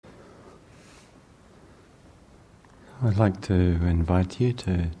I'd like to invite you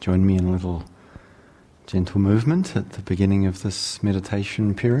to join me in a little gentle movement at the beginning of this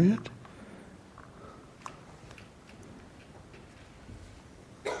meditation period.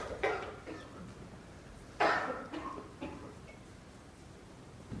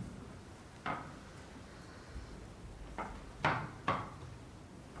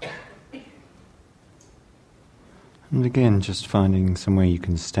 And again, just finding somewhere you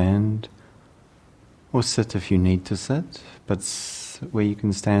can stand or sit if you need to sit, but where you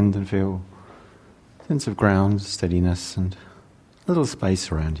can stand and feel a sense of ground, steadiness, and a little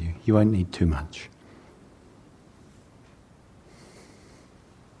space around you. You won't need too much.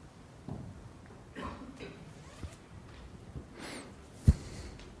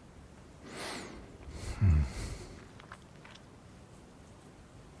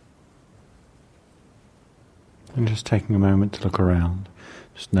 And just taking a moment to look around,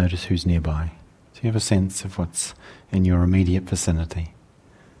 just notice who's nearby. So you have a sense of what's in your immediate vicinity.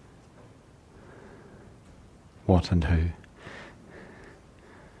 What and who.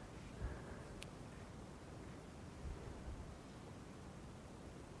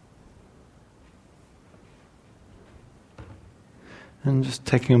 And just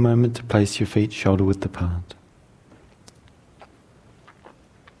taking a moment to place your feet shoulder width apart.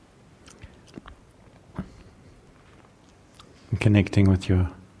 And connecting with your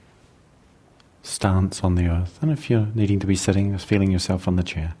stance on the earth. And if you're needing to be sitting, just feeling yourself on the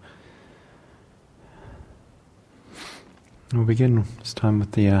chair. We'll begin this time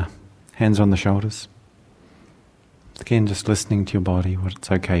with the hands on the shoulders. Again, just listening to your body,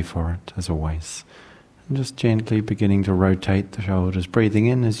 what's okay for it, as always. And just gently beginning to rotate the shoulders, breathing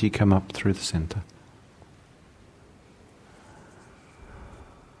in as you come up through the center.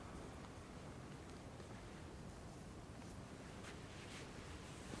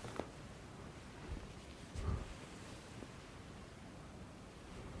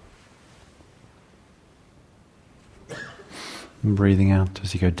 And breathing out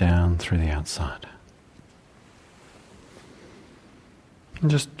as you go down through the outside.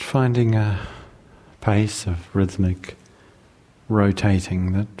 And just finding a pace of rhythmic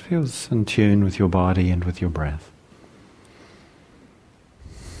rotating that feels in tune with your body and with your breath.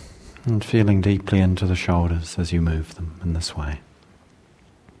 And feeling deeply into the shoulders as you move them in this way.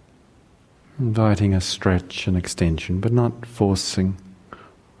 Inviting a stretch and extension, but not forcing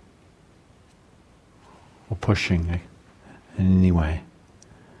or pushing in any way.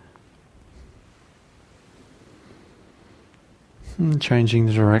 And changing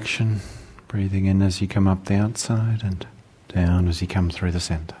the direction, breathing in as you come up the outside and down as you come through the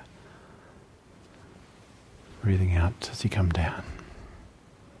center. Breathing out as you come down.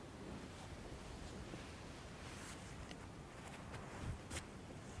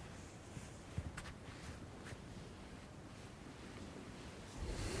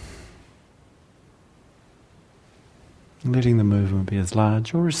 Letting the movement be as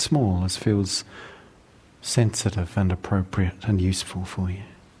large or as small as feels sensitive and appropriate and useful for you.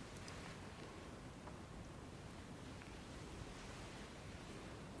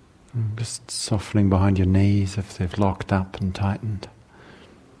 And just softening behind your knees if they've locked up and tightened.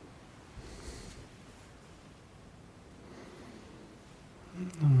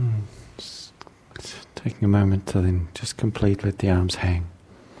 Just taking a moment to then just complete, let the arms hang.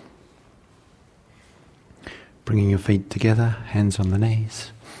 Bringing your feet together, hands on the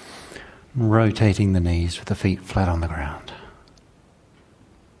knees, rotating the knees with the feet flat on the ground.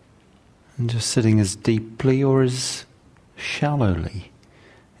 And just sitting as deeply or as shallowly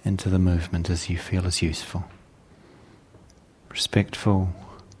into the movement as you feel is useful. Respectful,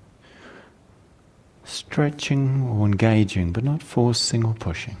 stretching or engaging, but not forcing or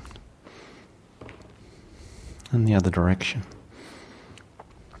pushing. And the other direction.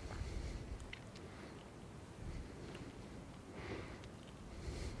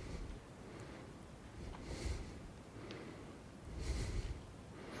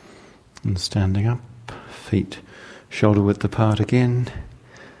 And standing up, feet shoulder width apart again,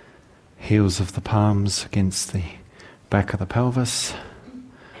 heels of the palms against the back of the pelvis,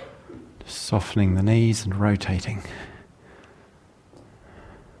 just softening the knees and rotating.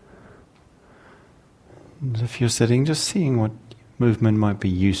 And if you're sitting, just seeing what movement might be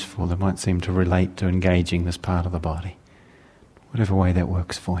useful that might seem to relate to engaging this part of the body, whatever way that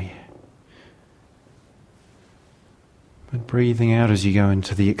works for you. But breathing out as you go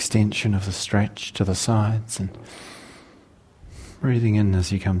into the extension of the stretch to the sides and breathing in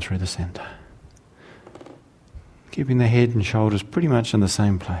as you come through the center. Keeping the head and shoulders pretty much in the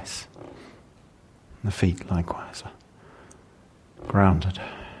same place. And the feet likewise are grounded.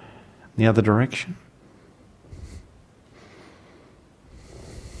 The other direction.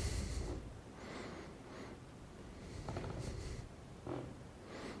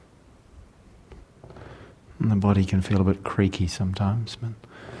 body can feel a bit creaky sometimes, but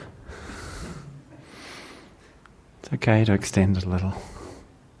it's okay to extend it a little.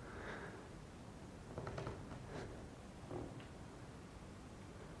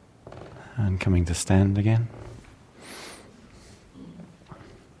 And coming to stand again.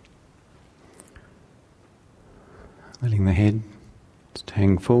 Letting the head just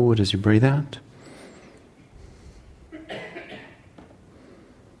hang forward as you breathe out.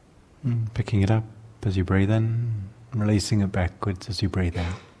 And picking it up as you breathe in, releasing it backwards as you breathe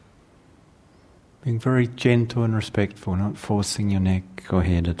out. Being very gentle and respectful, not forcing your neck or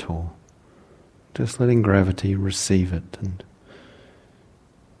head at all. Just letting gravity receive it and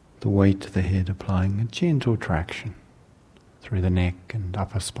the weight of the head applying a gentle traction through the neck and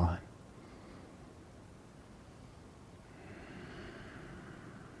upper spine.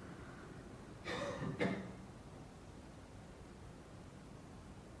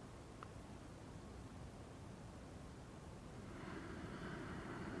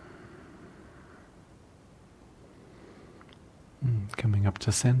 Coming up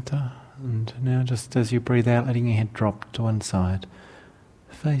to center, and now just as you breathe out, letting your head drop to one side.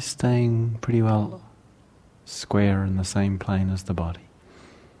 Face staying pretty well square in the same plane as the body.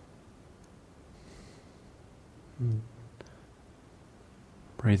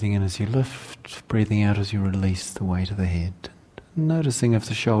 Breathing in as you lift, breathing out as you release the weight of the head. Noticing if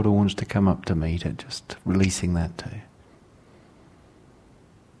the shoulder wants to come up to meet it, just releasing that too.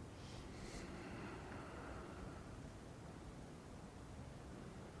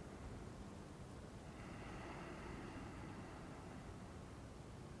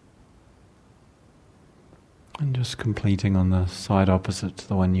 And just completing on the side opposite to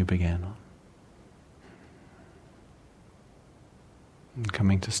the one you began on. And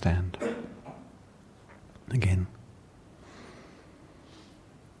coming to stand. Again.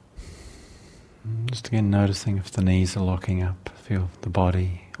 And just again noticing if the knees are locking up. Feel the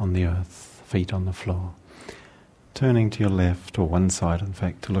body on the earth, feet on the floor. Turning to your left, or one side in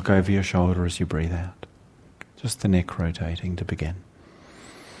fact, to look over your shoulder as you breathe out. Just the neck rotating to begin.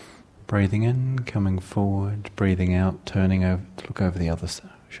 Breathing in, coming forward, breathing out, turning over to look over the other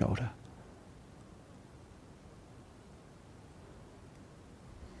shoulder.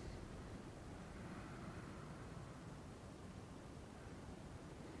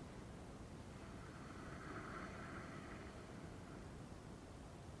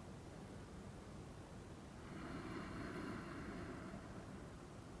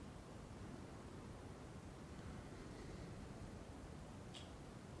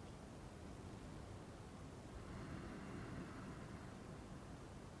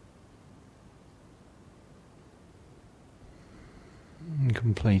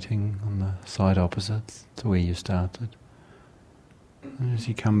 Completing on the side opposite to where you started. And as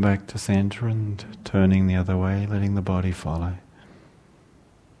you come back to center and turning the other way, letting the body follow.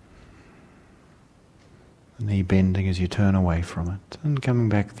 The knee bending as you turn away from it and coming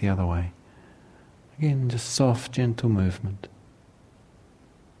back the other way. Again, just soft, gentle movement.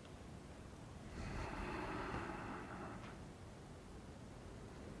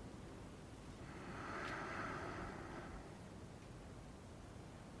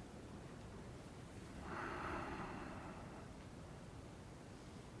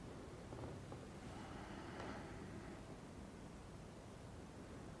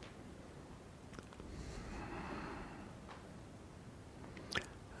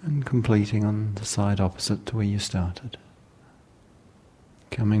 And completing on the side opposite to where you started.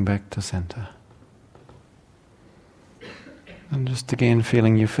 Coming back to center. And just again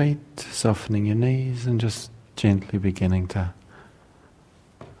feeling your feet, softening your knees, and just gently beginning to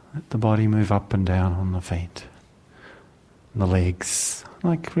let the body move up and down on the feet. And the legs,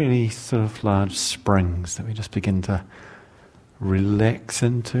 like really sort of large springs that we just begin to relax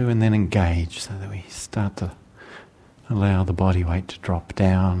into and then engage, so that we start to allow the body weight to drop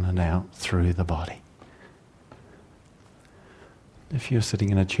down and out through the body. If you're sitting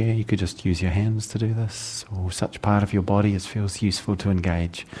in a chair, you could just use your hands to do this, or such part of your body as feels useful to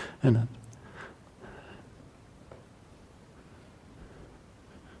engage in it.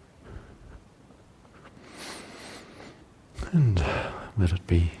 And let it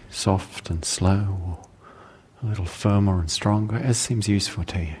be soft and slow, or a little firmer and stronger, as seems useful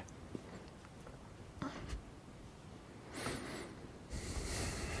to you.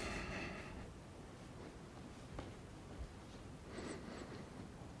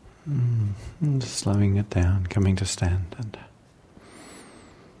 And just slowing it down, coming to stand, and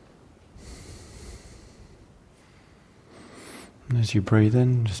as you breathe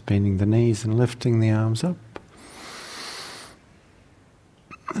in, just bending the knees and lifting the arms up,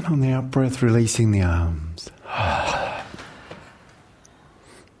 and on the out breath, releasing the arms.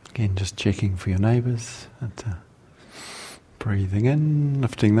 Again, just checking for your neighbours. Breathing in,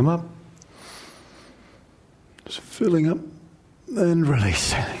 lifting them up. Just filling up and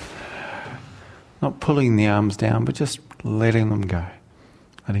releasing. Not pulling the arms down, but just letting them go.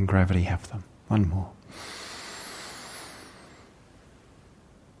 Letting gravity have them. One more.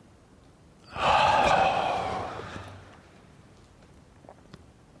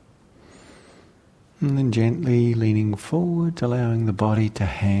 And then gently leaning forward, allowing the body to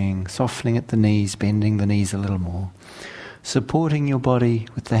hang, softening at the knees, bending the knees a little more. Supporting your body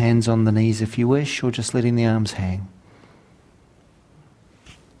with the hands on the knees if you wish, or just letting the arms hang.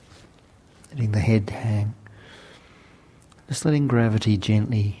 Letting the head hang. Just letting gravity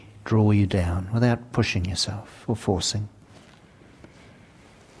gently draw you down without pushing yourself or forcing.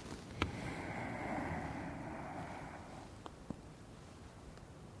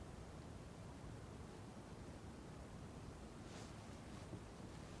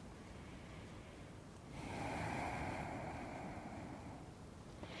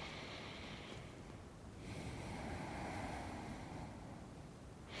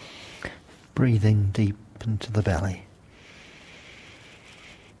 Breathing deep into the belly.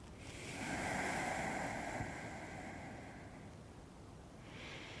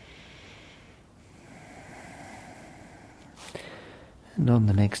 And on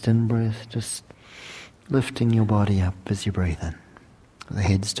the next in-breath, just lifting your body up as you breathe in, with the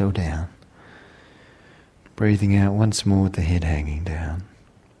head still down. Breathing out once more with the head hanging down.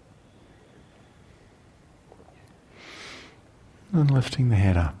 And lifting the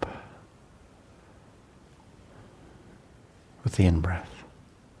head up with the in-breath.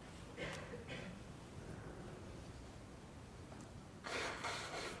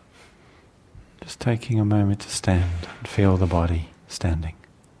 Just taking a moment to stand and feel the body standing.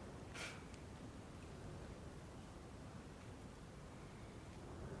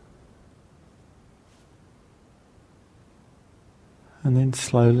 And then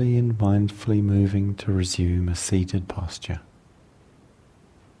slowly and mindfully moving to resume a seated posture.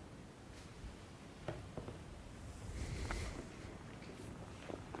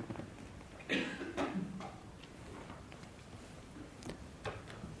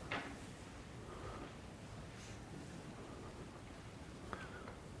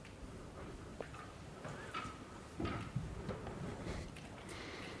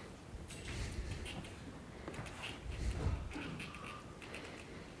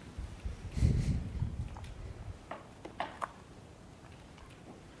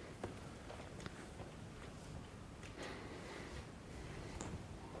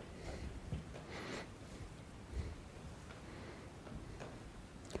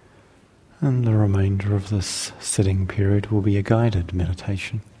 And the remainder of this sitting period will be a guided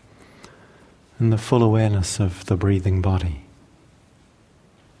meditation and the full awareness of the breathing body.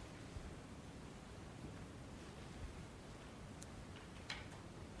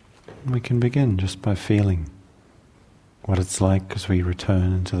 We can begin just by feeling what it's like as we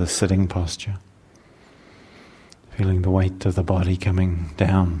return into the sitting posture. Feeling the weight of the body coming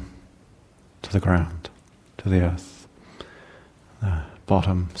down to the ground, to the earth. The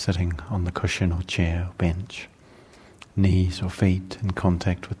bottom sitting on the cushion or chair or bench. Knees or feet in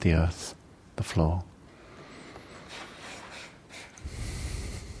contact with the earth, the floor.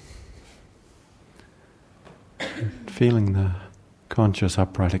 Feeling the conscious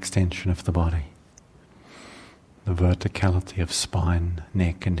upright extension of the body. The verticality of spine,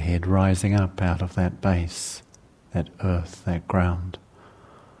 neck and head rising up out of that base, that earth, that ground,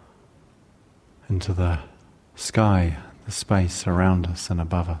 into the sky, the space around us and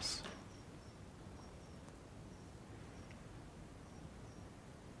above us.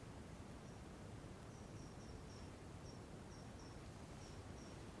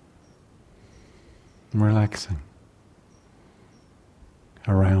 Relaxing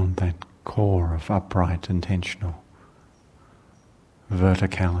around that core of upright, intentional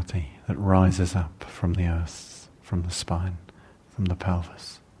verticality that rises up from the earth, from the spine, from the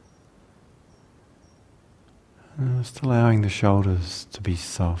pelvis. And just allowing the shoulders to be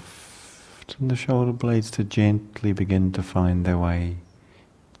soft and the shoulder blades to gently begin to find their way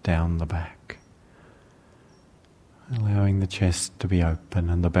down the back. Allowing the chest to be open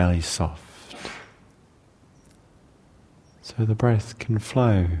and the belly soft. So the breath can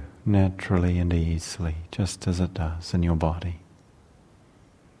flow naturally and easily, just as it does in your body.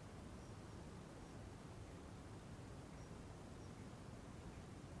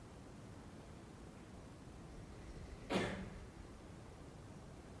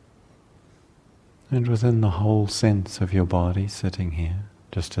 And within the whole sense of your body sitting here,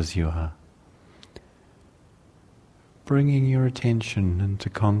 just as you are, bringing your attention into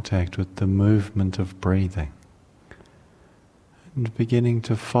contact with the movement of breathing and beginning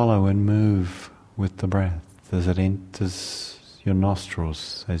to follow and move with the breath as it enters your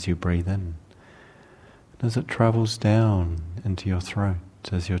nostrils as you breathe in, and as it travels down into your throat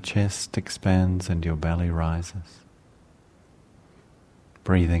as your chest expands and your belly rises.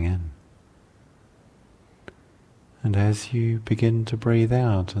 Breathing in. And as you begin to breathe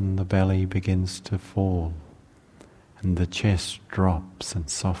out and the belly begins to fall and the chest drops and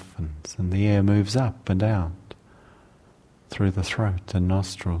softens and the air moves up and out through the throat and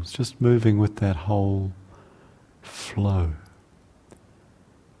nostrils, just moving with that whole flow.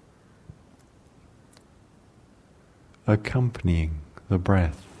 Accompanying the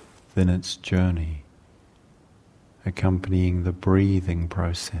breath in its journey, accompanying the breathing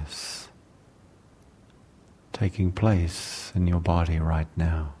process taking place in your body right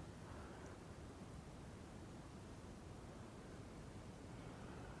now.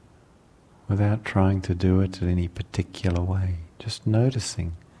 Without trying to do it in any particular way, just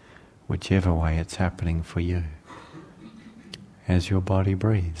noticing whichever way it's happening for you as your body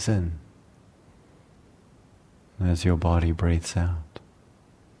breathes in, as your body breathes out.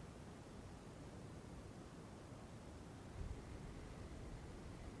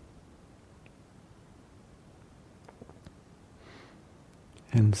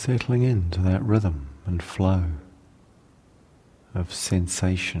 And settling into that rhythm and flow of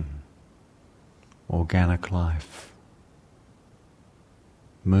sensation, organic life,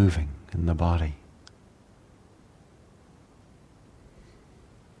 moving in the body.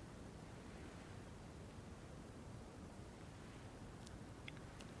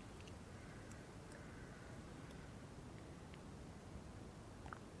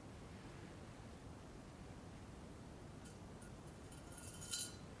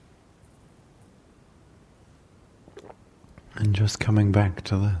 And just coming back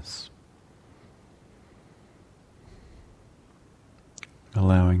to this,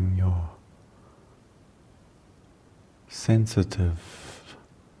 allowing your sensitive,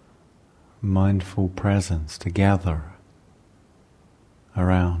 mindful presence to gather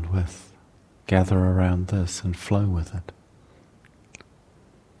around this and flow with it.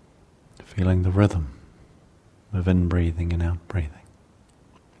 Feeling the rhythm of in-breathing and out-breathing.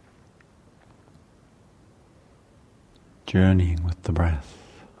 Journeying with the breath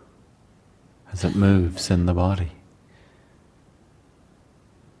as it moves in the body.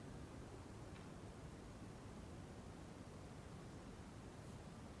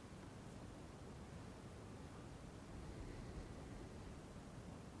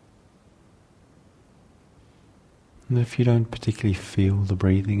 And if you don't particularly feel the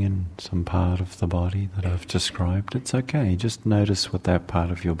breathing in some part of the body that I've described, it's okay. Just notice what that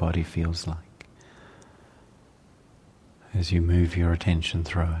part of your body feels like as you move your attention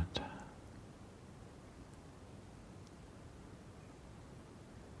through it.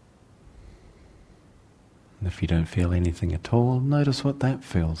 And if you don't feel anything at all, notice what that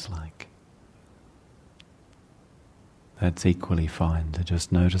feels like. That's equally fine to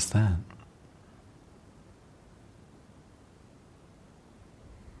just notice that.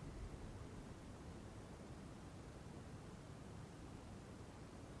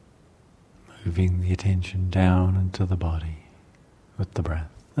 Moving the attention down into the body with the breath,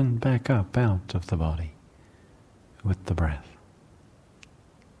 and back up out of the body with the breath.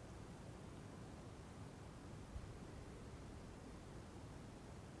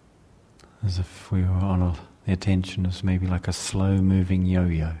 As if we were on the attention is maybe like a slow moving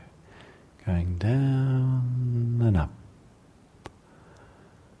yo-yo, going down and up,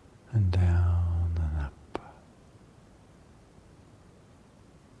 and down and up.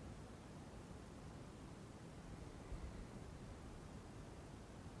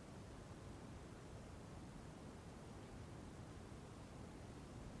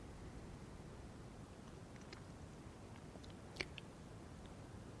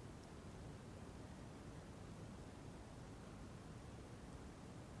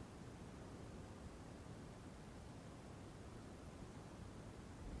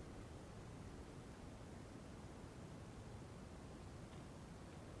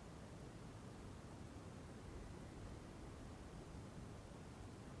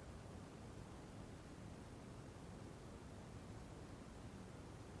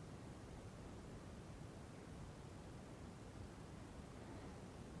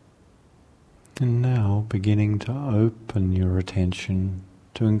 And now beginning to open your attention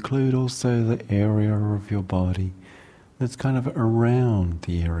to include also the area of your body that's kind of around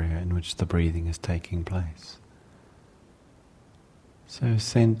the area in which the breathing is taking place. So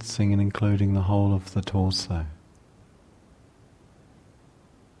sensing and including the whole of the torso,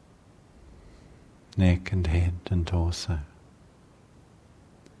 neck and head and torso,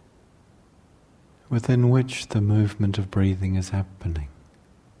 within which the movement of breathing is happening.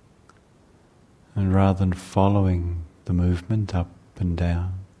 And rather than following the movement up and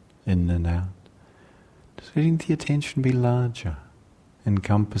down, in and out, just letting the attention be larger,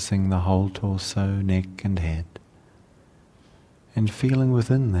 encompassing the whole torso, neck and head, and feeling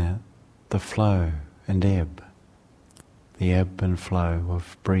within that the flow and ebb, the ebb and flow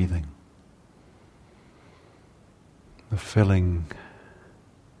of breathing, the filling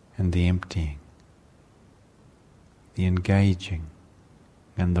and the emptying, the engaging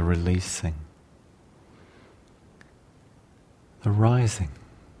and the releasing, the rising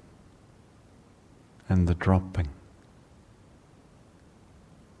and the dropping,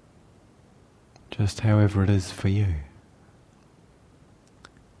 just however it is for you.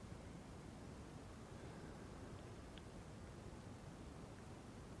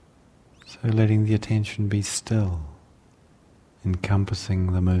 So letting the attention be still,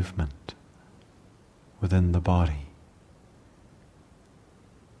 encompassing the movement within the body.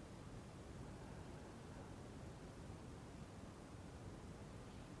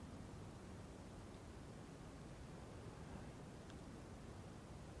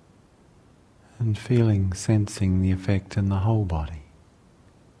 And feeling, sensing the effect in the whole body,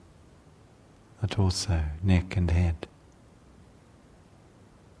 the torso, neck and head.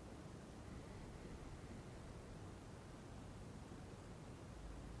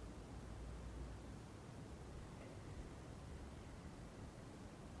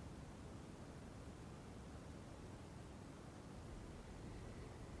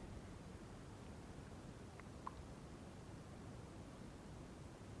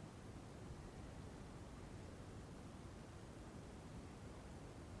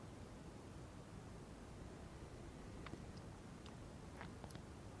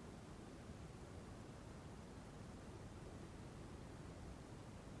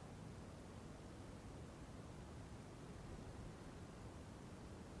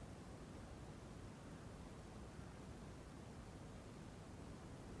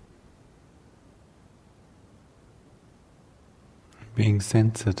 Being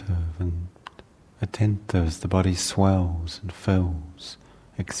sensitive and attentive as the body swells and fills,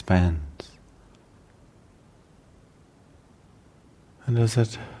 expands. And as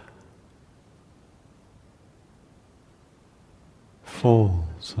it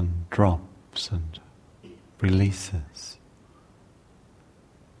falls and drops and releases,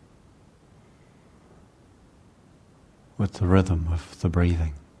 with the rhythm of the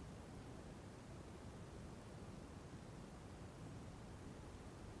breathing.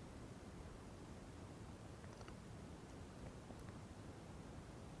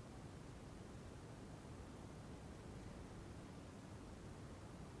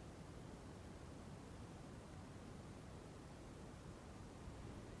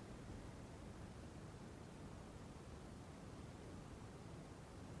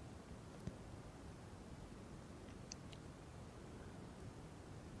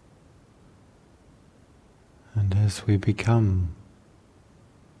 And as we become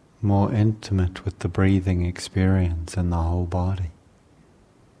more intimate with the breathing experience in the whole body,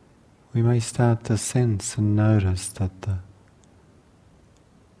 we may start to sense and notice that the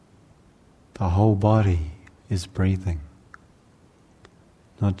whole body is breathing.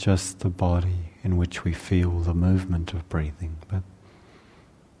 Not just the body in which we feel the movement of breathing, but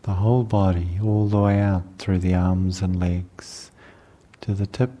the whole body all the way out through the arms and legs to the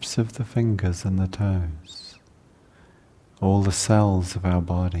tips of the fingers and the toes. All the cells of our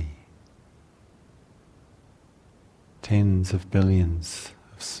body, tens of billions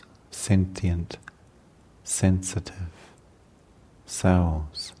of sentient, sensitive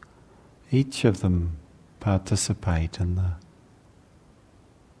cells, each of them participate in the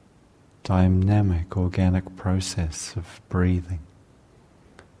dynamic organic process of breathing,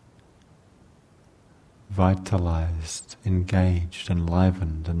 vitalized, engaged,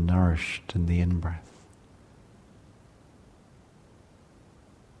 enlivened and nourished in the in-breath.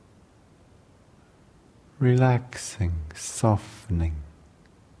 Relaxing, softening,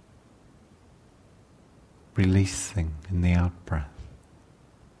 releasing in the out-breath,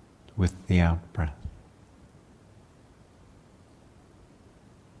 with the out-breath.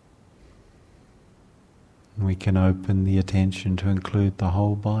 We can open the attention to include the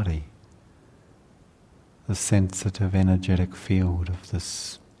whole body, the sensitive energetic field of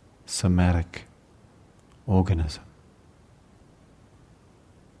this somatic organism,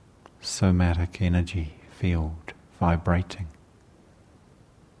 somatic energy field vibrating,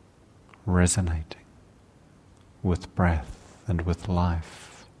 resonating with breath and with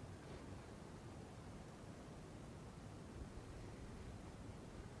life.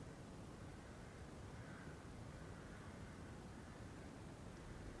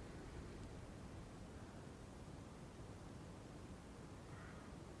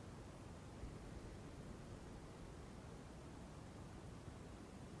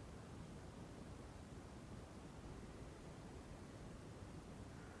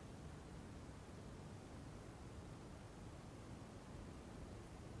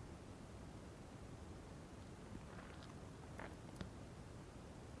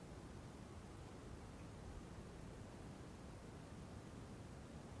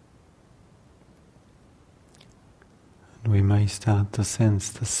 we may start to sense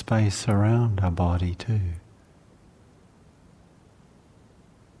the space around our body too.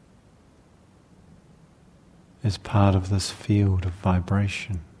 Is part of this field of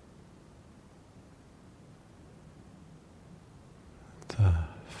vibration. The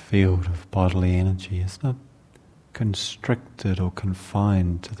field of bodily energy is not constricted or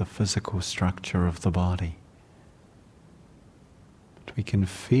confined to the physical structure of the body. But we can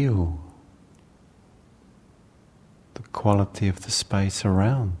feel the quality of the space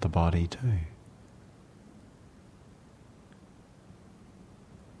around the body too.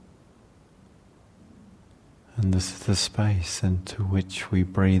 And this is the space into which we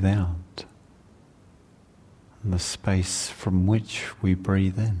breathe out, and the space from which we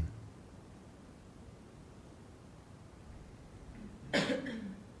breathe in.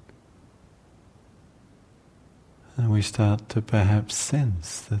 And we start to perhaps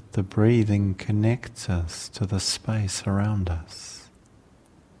sense that the breathing connects us to the space around us.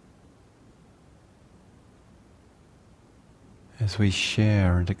 As we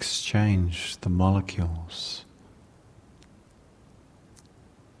share and exchange the molecules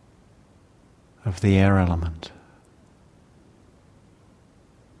of the air element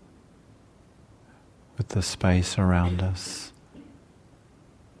with the space around us,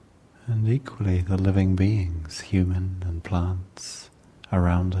 and equally the living beings, human and plants,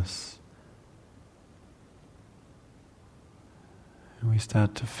 around us. And we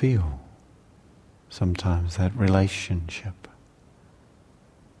start to feel sometimes that relationship.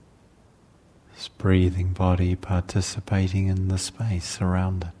 This breathing body participating in the space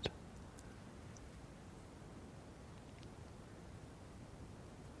around it.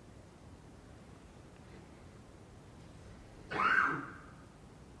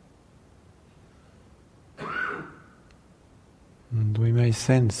 And we may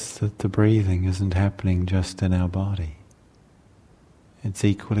sense that the breathing isn't happening just in our body. It's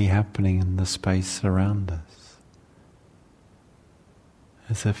equally happening in the space around us.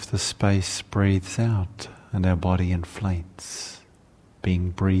 As if the space breathes out and our body inflates,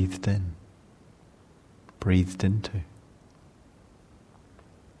 being breathed in, breathed into.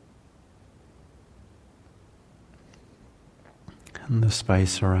 And the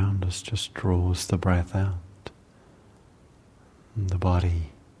space around us just draws the breath out. And the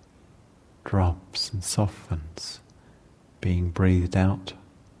body drops and softens, being breathed out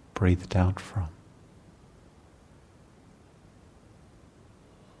from.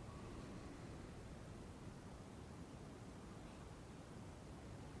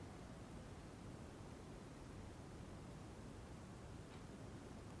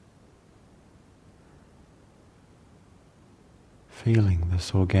 Feeling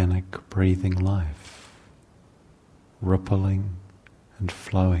this organic breathing life, rippling and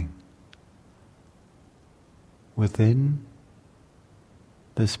flowing within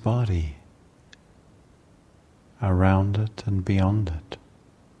this body, around it and beyond it.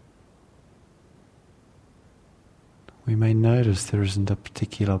 We may notice there isn't a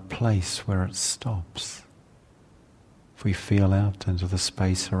particular place where it stops. If we feel out into the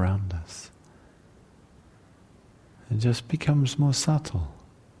space around us, it just becomes more subtle,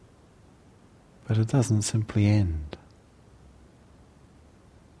 but it doesn't simply end.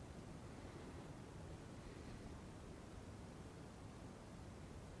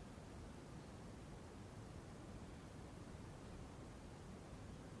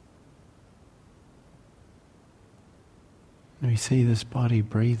 We see this body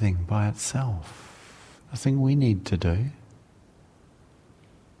breathing by itself. Nothing we need to do.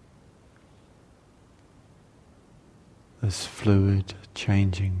 This fluid,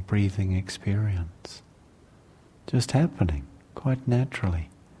 changing, breathing experience just happening quite naturally,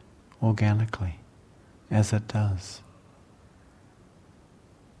 organically, as it does.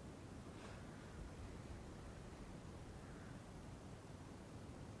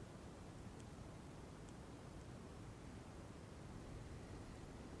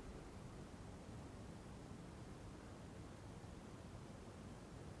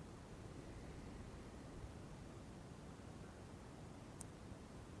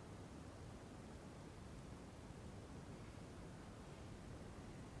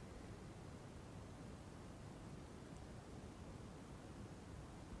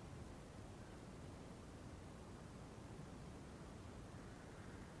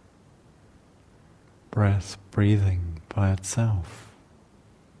 Breath breathing by itself.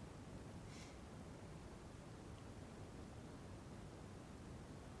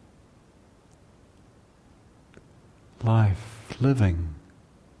 Life living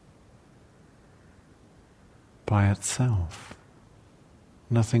by itself.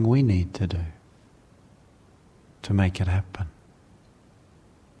 Nothing we need to do. to make it happen.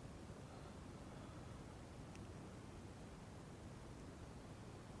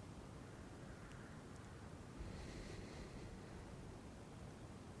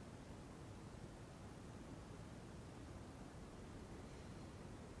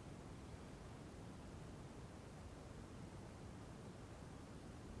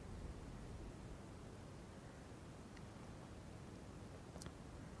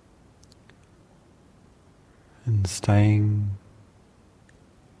 And staying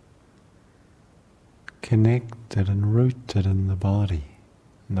connected and rooted in the body,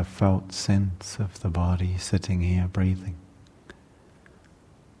 and the felt sense of the body sitting here breathing,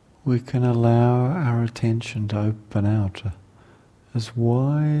 we can allow our attention to open out as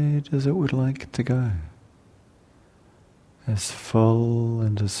wide as it would like to go, as full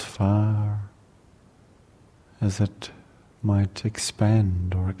and as far as it might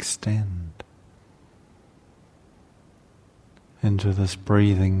expand or extend into this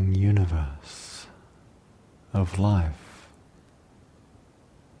breathing universe of life.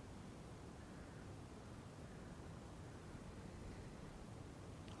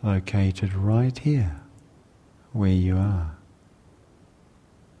 Located right here where you are,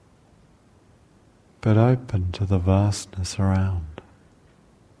 but open to the vastness around.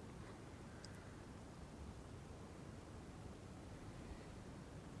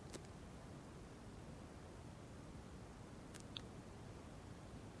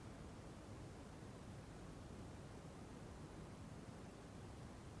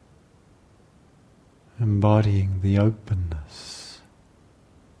 Embodying the openness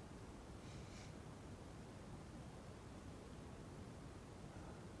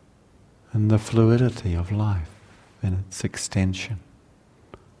and the fluidity of life in its extension.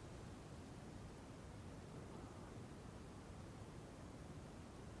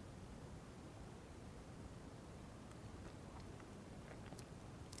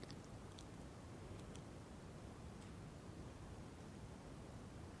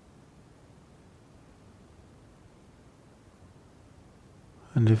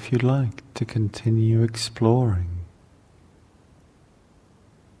 And if you'd like to continue exploring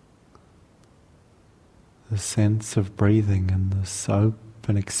the sense of breathing in this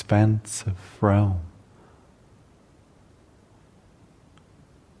open, expansive realm,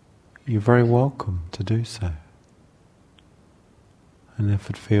 you're very welcome to do so. And if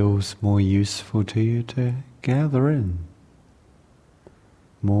it feels more useful to you to gather in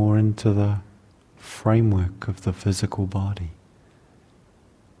more into the framework of the physical body,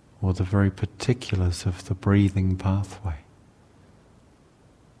 or the very particulars of the breathing pathway,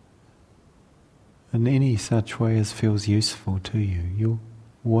 in any such way as feels useful to you, you're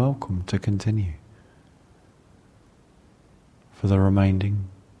welcome to continue for the remaining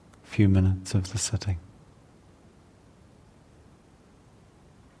few minutes of the sitting.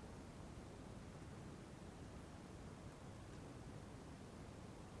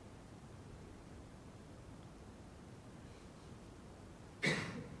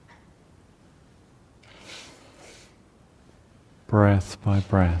 Breath by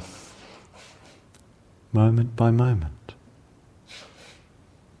breath, moment by moment,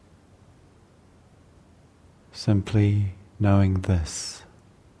 simply knowing this.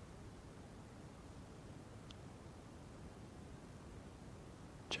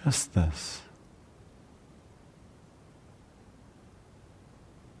 Just this.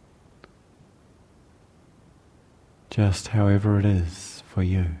 Just however it is for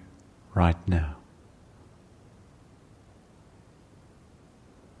you right now.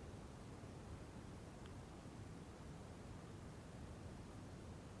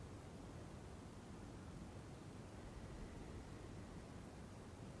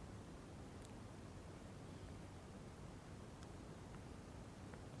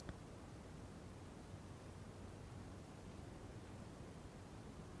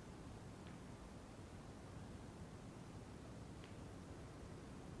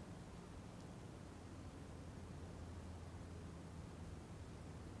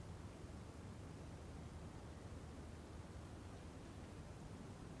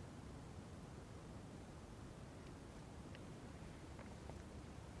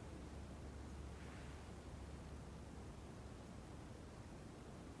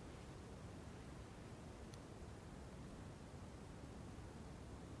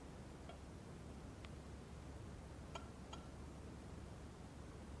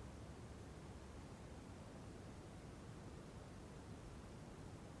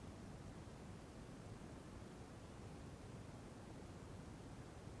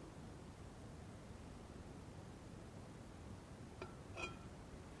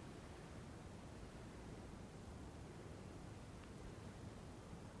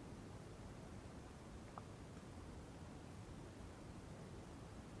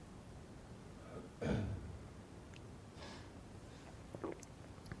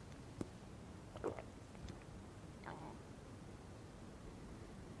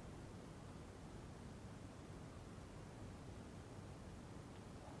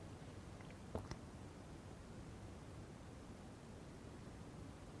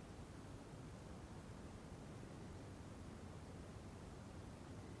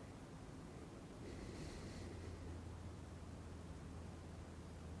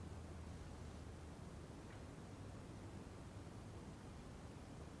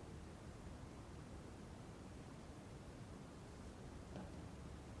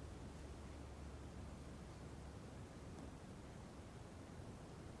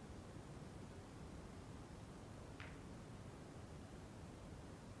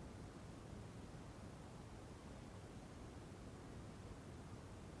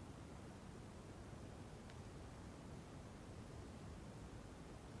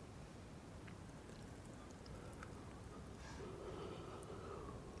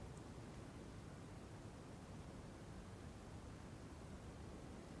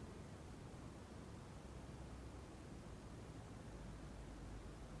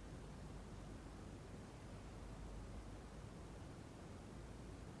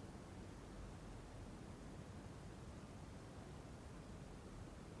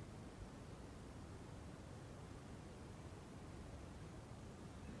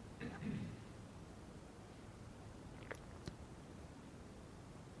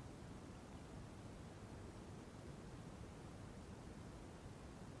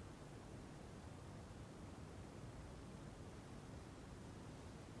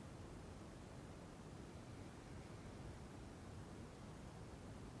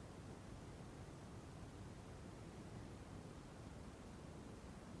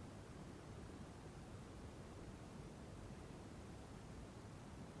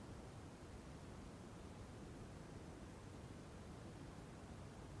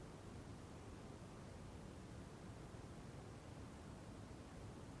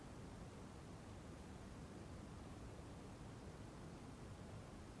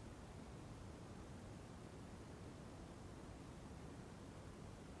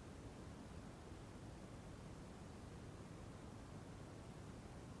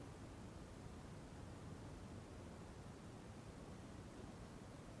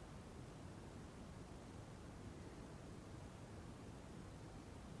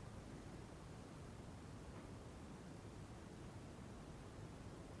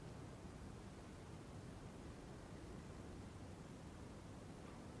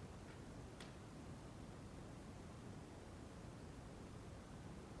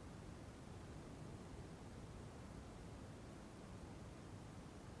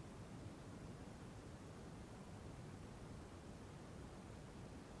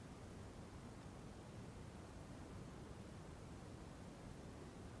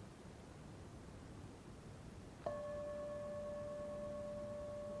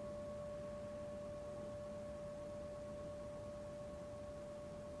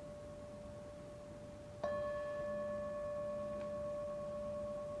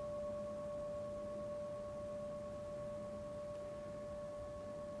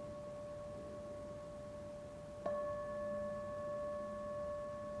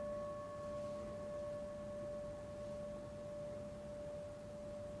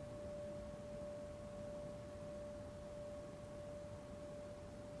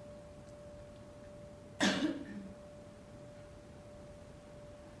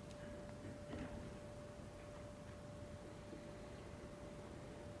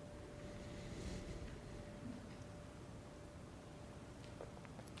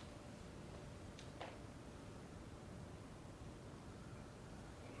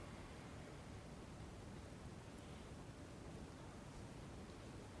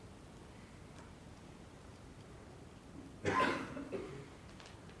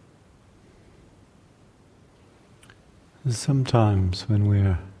 Sometimes when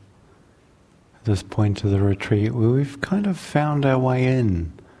we're at this point of the retreat where we've kind of found our way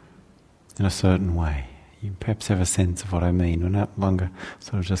in a certain way. You perhaps have a sense of what I mean. We're not longer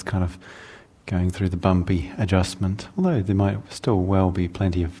sort of just kind of going through the bumpy adjustment, although there might still well be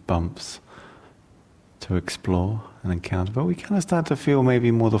plenty of bumps to explore and encounter, but we kind of start to feel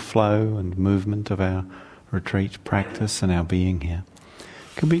maybe more the flow and movement of our retreat practice and our being here.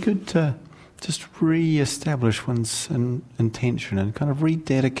 It can be good to just re-establish one's intention and kind of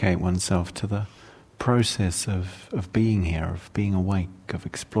rededicate oneself to the process of being here, of being awake, of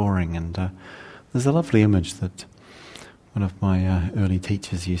exploring. And there's a lovely image that one of my early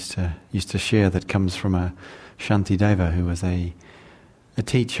teachers used to share that comes from a Shantideva, who was a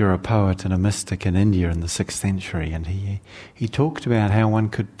teacher, a poet and a mystic in India in the 6th century. And he talked about how one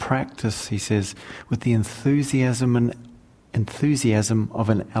could practice, he says, with the enthusiasm of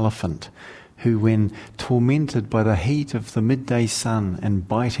an elephant who, when tormented by the heat of the midday sun and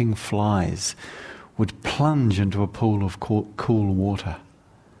biting flies, would plunge into a pool of cool water.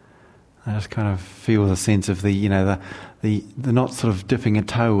 I just kind of feel the sense of the not sort of dipping a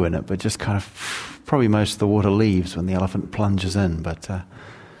toe in it, but just kind of probably most of the water leaves when the elephant plunges in, but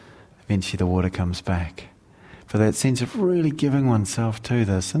eventually the water comes back. For that sense of really giving oneself to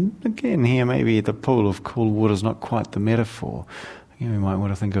this. And again, here maybe the pool of cool water is not quite the metaphor. We might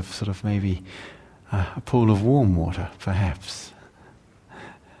want to think of sort of maybe a pool of warm water, perhaps.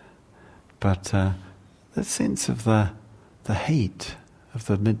 But the sense of the heat of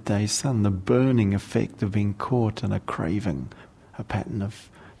the midday sun, the burning effect of being caught in a craving, a pattern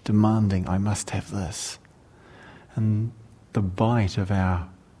of demanding, I must have this. And the bite of our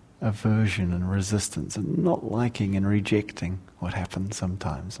aversion and resistance and not liking and rejecting what happens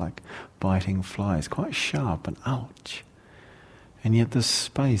sometimes, like biting flies, quite sharp and ouch. And yet this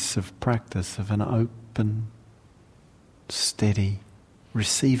space of practice of an open, steady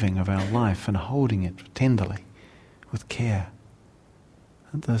receiving of our life and holding it tenderly, with care.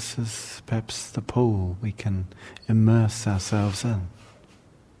 And this is perhaps the pool we can immerse ourselves in.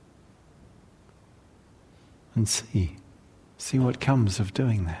 And see what comes of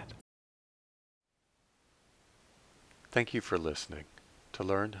doing that. Thank you for listening. To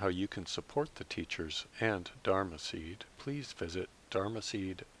learn how you can support the teachers and Dharma Seed, please visit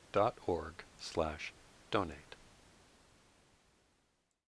dharmaseed.org/donate.